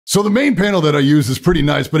So the main panel that I use is pretty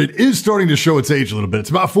nice, but it is starting to show its age a little bit. It's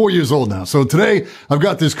about 4 years old now. So today I've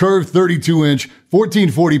got this curved 32-inch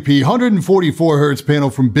 1440p 144 hertz panel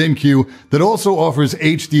from BenQ that also offers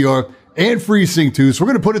HDR and FreeSync too. So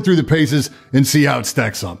we're going to put it through the paces and see how it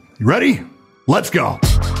stacks up. You ready? Let's go.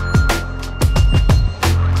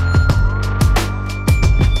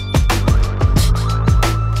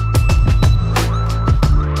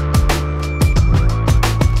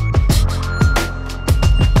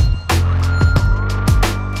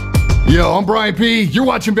 Yo, I'm Brian P. You're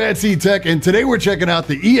watching BadSeed Tech, and today we're checking out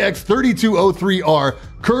the EX3203R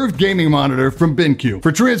curved gaming monitor from BenQ.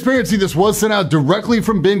 For transparency, this was sent out directly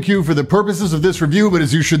from BenQ for the purposes of this review, but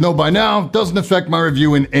as you should know by now, doesn't affect my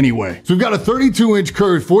review in any way. So we've got a 32-inch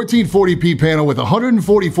curved 1440p panel with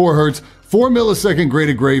 144 hertz, 4 millisecond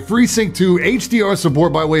graded gray, FreeSync 2, HDR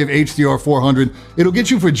support by way of HDR 400. It'll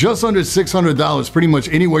get you for just under $600 pretty much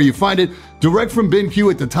anywhere you find it. Direct from BenQ.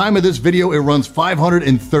 At the time of this video, it runs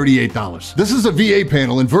 $538. This is a VA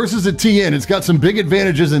panel, and versus a TN, it's got some big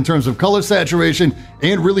advantages in terms of color saturation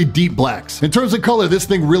and really deep blacks. In terms of color, this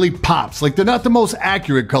thing really pops. Like, they're not the most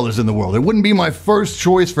accurate colors in the world. It wouldn't be my first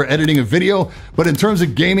choice for editing a video, but in terms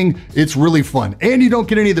of gaming, it's really fun. And you don't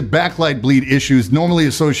get any of the backlight bleed issues normally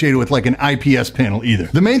associated with like an IPS panel either.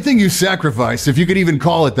 The main thing you sacrifice, if you could even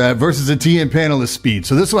call it that, versus a TN panel is speed.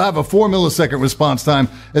 So this will have a 4 millisecond response time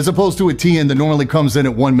as opposed to a TN that normally comes in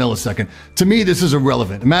at 1 millisecond. To me, this is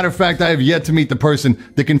irrelevant. Matter of fact, I have yet to meet the person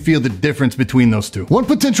that can feel the difference between those two. One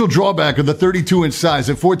potential drawback of the 32-inch size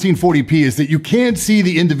at 1440p is that you can't see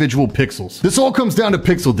the individual pixels. This all comes down to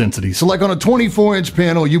pixel density. So like on a 24-inch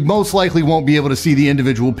panel, you most likely won't be able to see the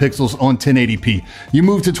individual pixels on 1080p. You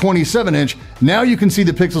move to 27-inch, now you can see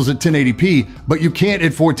the pixels at 1080p, but you can't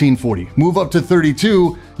at 1440. Move up to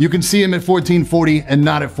 32, you can see them at 1440 and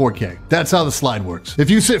not at 4K. That's how the slide works. If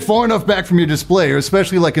you sit far enough back from your display, or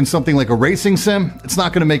especially like in something like a racing sim, it's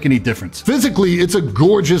not going to make any difference. Physically, it's a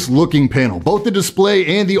gorgeous looking panel, both the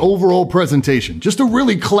display and the overall presentation. Just a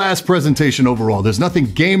really class presentation overall. There's nothing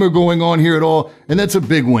gamer going on here at all, and that's a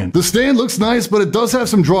big win. The stand looks nice, but it does have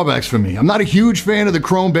some drawbacks for me. I'm not a huge fan of the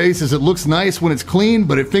chrome base, as it looks nice when it's clean,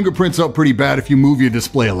 but it fingerprints up pretty bad if you move your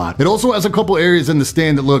display a lot. It also has a couple areas in the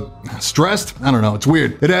stand that look stressed. I don't know, it's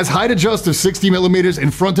weird. It has height adjust of 60 millimeters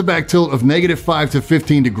and front to back tilt of -5 to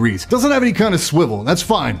 15 degrees. Doesn't have any kind of swivel. That's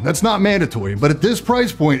fine. That's not mandatory. But at this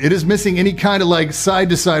price point, it is missing any kind of like side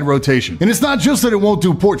to side rotation. And it's not just that it won't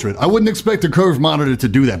do portrait. I wouldn't expect a curved monitor to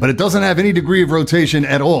do that, but it doesn't have any degree of rotation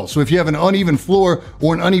at all. So if you have an uneven floor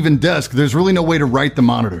or an uneven desk, there's really no way to right the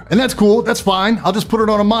monitor. And that's cool. That's fine. I'll just put it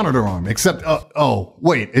on a monitor arm, except, oh,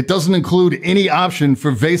 wait, it doesn't include any option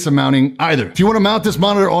for VESA mounting either. If you want to mount this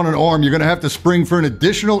monitor on an arm, you're going to have to spring for an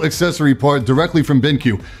additional accessory part directly from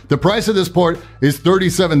BenQ. The price of this part is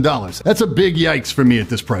 $37. That's a big yikes for me at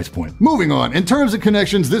this price point. Moving on, in terms of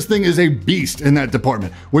connections, this thing is a beast in that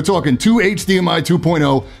department. We're talking 2 HDMI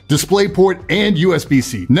 2.0, DisplayPort, and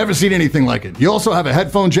USB-C. Never seen anything like it. You also have a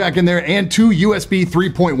headphone jack in there and 2 USB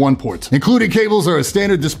 3.1 ports. Included cables are a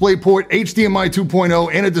standard DisplayPort, HDMI 2.0,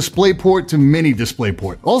 and a DisplayPort to mini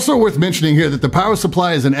DisplayPort. Also worth mentioning here that the power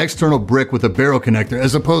supply is an external brick with a barrel connector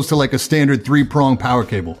as opposed to like a standard 3-prong power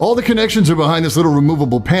cable. All the connections are behind this little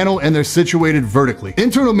removable panel, and they're situated vertically.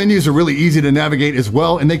 Internal menus are really easy to navigate as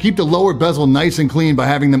well, and they keep the lower bezel nice and clean by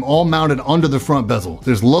having them all mounted under the front bezel.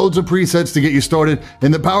 There's loads of presets to get you started,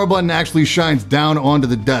 and the power button actually shines down onto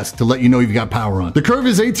the desk to let you know you've got power on. The curve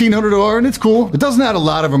is 1800R, and it's cool. It doesn't add a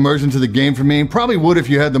lot of immersion to the game for me. Probably would if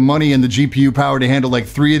you had the money and the GPU power to handle like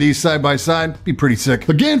 3 of these side by side. Be pretty sick.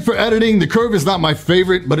 Again, for editing, the curve is not my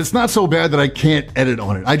favorite, but it's not so bad that I can't edit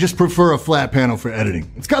on it. I just prefer a flat panel for editing.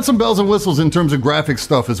 It's got some bells and whistles in terms of graphics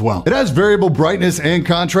stuff as well. It has variable brightness and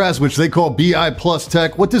contrast, which they call BI plus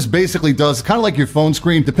tech. What this basically does is kind of like your phone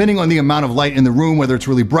screen, depending on the amount of light in the room, whether it's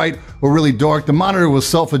really bright or really dark, the monitor will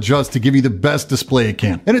self-adjust to give you the best display it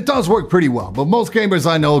can. And it does work pretty well, but most gamers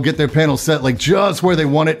I know get their panel set like just where they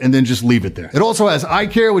want it and then just leave it there. It also has eye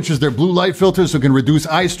care, which is their blue light filter, so it can reduce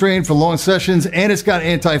eye strain for long sessions, and it's got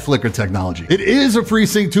anti-flicker technology. It is a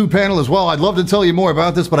FreeSync 2 panel as well. I'd love to tell you more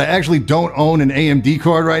about this, but I actually don't own an AMD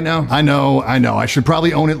card right now. I know. I should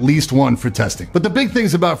probably own at least one for testing. But the big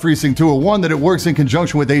things about FreeSync 2 are, one, that it works in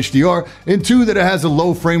conjunction with HDR, and 2, that it has a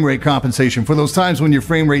low frame rate compensation for those times when your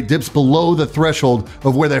frame rate dips below the threshold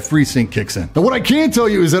of where that FreeSync kicks in. Now, what I can tell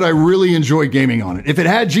you is that I really enjoy gaming on it. If it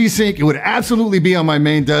had G-Sync, it would absolutely be on my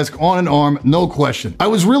main desk on an arm, no question. I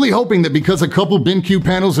was really hoping that because a couple BenQ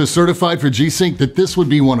panels are certified for G-Sync, that this would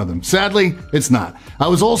be one of them. Sadly, it's not. I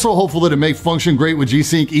was also hopeful that it may function great with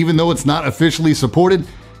G-Sync, even though it's not officially supported.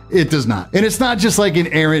 It does not. And it's not just like an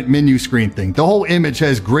errant menu screen thing. The whole image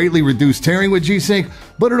has greatly reduced tearing with G-Sync,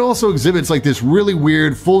 but it also exhibits like this really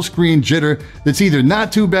weird full screen jitter that's either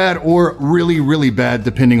not too bad or really, really bad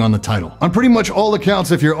depending on the title. On pretty much all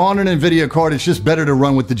accounts, if you're on an NVIDIA card, it's just better to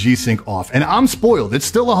run with the G-Sync off. And I'm spoiled. It's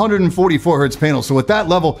still 144 Hz panel, so at that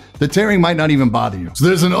level, the tearing might not even bother you. So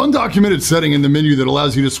there's an undocumented setting in the menu that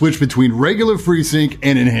allows you to switch between regular FreeSync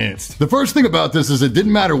and enhanced. The first thing about this is it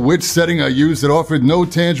didn't matter which setting I used, it offered no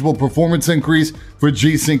tangible performance increase for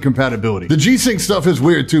G-Sync compatibility. The G-Sync stuff is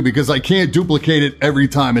weird too because I can't duplicate it every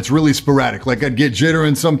time. It's really sporadic. Like I'd get jitter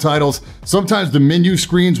in some titles. Sometimes the menu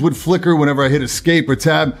screens would flicker whenever I hit escape or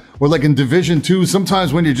tab. Or like in Division 2,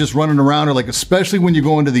 sometimes when you're just running around, or like especially when you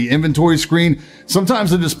go into the inventory screen,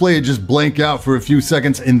 sometimes the display would just blank out for a few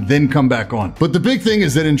seconds and then come back on. But the big thing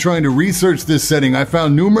is that in trying to research this setting, I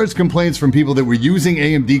found numerous complaints from people that were using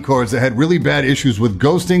AMD cards that had really bad issues with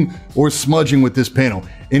ghosting or smudging with this panel.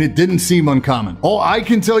 And it didn't seem uncommon. All I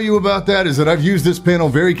can tell you about that is that I've used this panel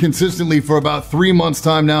very consistently for about 3 months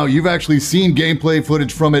time now. You've actually seen gameplay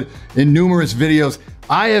footage from it in numerous videos.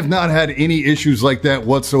 I have not had any issues like that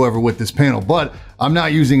whatsoever with this panel, but I'm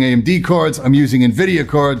not using AMD cards, I'm using NVIDIA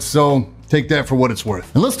cards, so take that for what it's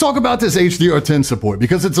worth. And let's talk about this HDR10 support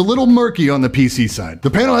because it's a little murky on the PC side. The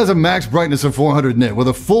panel has a max brightness of 400 nit, where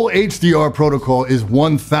the full HDR protocol is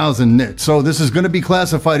 1000 nit. So this is going to be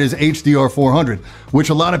classified as HDR 400, which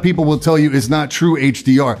a lot of people will tell you is not true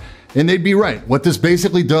HDR. And they'd be right. What this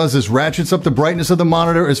basically does is ratchets up the brightness of the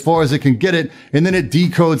monitor as far as it can get it, and then it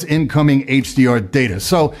decodes incoming HDR data.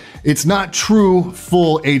 So it's not true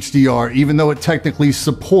full HDR, even though it technically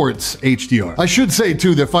supports HDR. I should say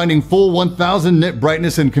too that finding full 1000 nit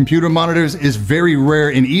brightness in computer monitors is very rare,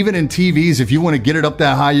 and even in TVs, if you want to get it up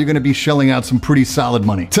that high, you're going to be shelling out some pretty solid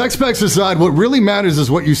money. Tech specs aside, what really matters is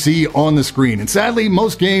what you see on the screen. And sadly,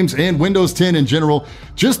 most games and Windows 10 in general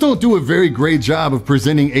just don't do a very great job of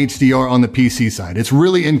presenting HDR on the PC side. It's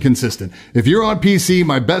really inconsistent. If you're on PC,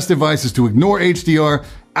 my best advice is to ignore HDR.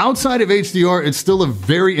 Outside of HDR, it's still a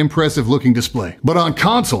very impressive looking display. But on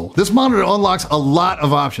console, this monitor unlocks a lot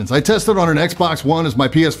of options. I tested on an Xbox One as my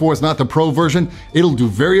PS4 is not the Pro version. It'll do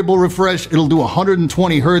variable refresh. It'll do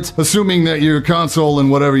 120 Hertz, assuming that your console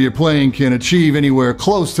and whatever you're playing can achieve anywhere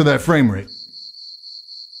close to that frame rate.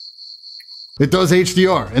 It does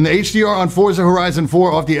HDR, and the HDR on Forza Horizon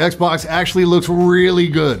 4 off the Xbox actually looks really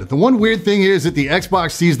good. The one weird thing is that the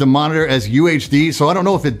Xbox sees the monitor as UHD, so I don't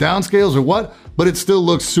know if it downscales or what, but it still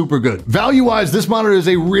looks super good. Value-wise, this monitor is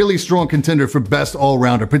a really strong contender for best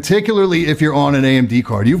all-rounder, particularly if you're on an AMD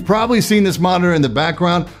card. You've probably seen this monitor in the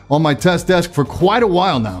background on my test desk for quite a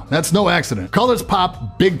while now. That's no accident. Colors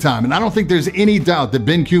pop big time, and I don't think there's any doubt that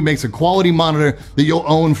BenQ makes a quality monitor that you'll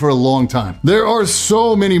own for a long time. There are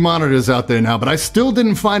so many monitors out there now, but I still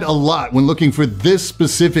didn't find a lot when looking for this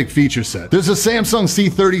specific feature set. There's a Samsung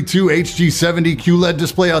C32 HG70 QLED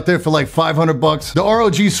display out there for like 500 bucks. The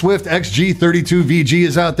ROG Swift XG32 VG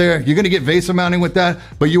is out there. You're going to get VESA mounting with that,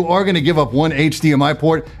 but you are going to give up one HDMI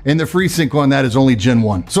port, and the FreeSync on that is only Gen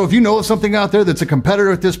 1. So if you know of something out there that's a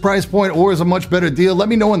competitor at this price point or is a much better deal, let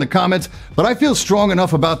me know in the comments, but I feel strong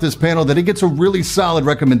enough about this panel that it gets a really solid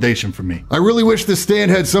recommendation from me. I really wish this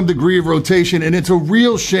stand had some degree of rotation, and it's a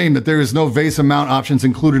real shame that there is no VESA mount options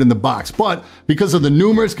included in the box, but because of the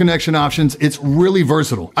numerous connection options, it's really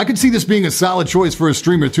versatile. I could see this being a solid choice for a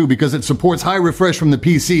streamer too, because it supports high refresh from the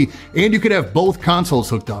PC, and you could have both consoles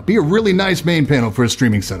hooked up. Be a really nice main panel for a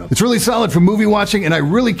streaming setup. It's really solid for movie watching, and I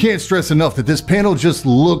really can't stress enough that this panel just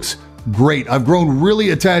looks great. I've grown really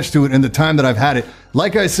attached to it in the time that I've had it.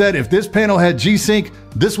 Like I said, if this panel had G-Sync,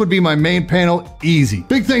 this would be my main panel, easy.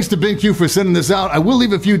 Big thanks to BenQ for sending this out. I will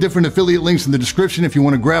leave a few different affiliate links in the description if you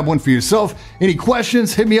want to grab one for yourself. Any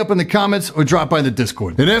questions, hit me up in the comments or drop by the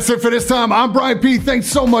Discord. And that's it for this time. I'm Brian P. Thanks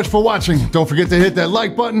so much for watching. Don't forget to hit that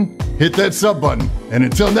like button, hit that sub button, and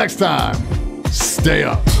until next time, stay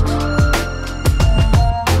up.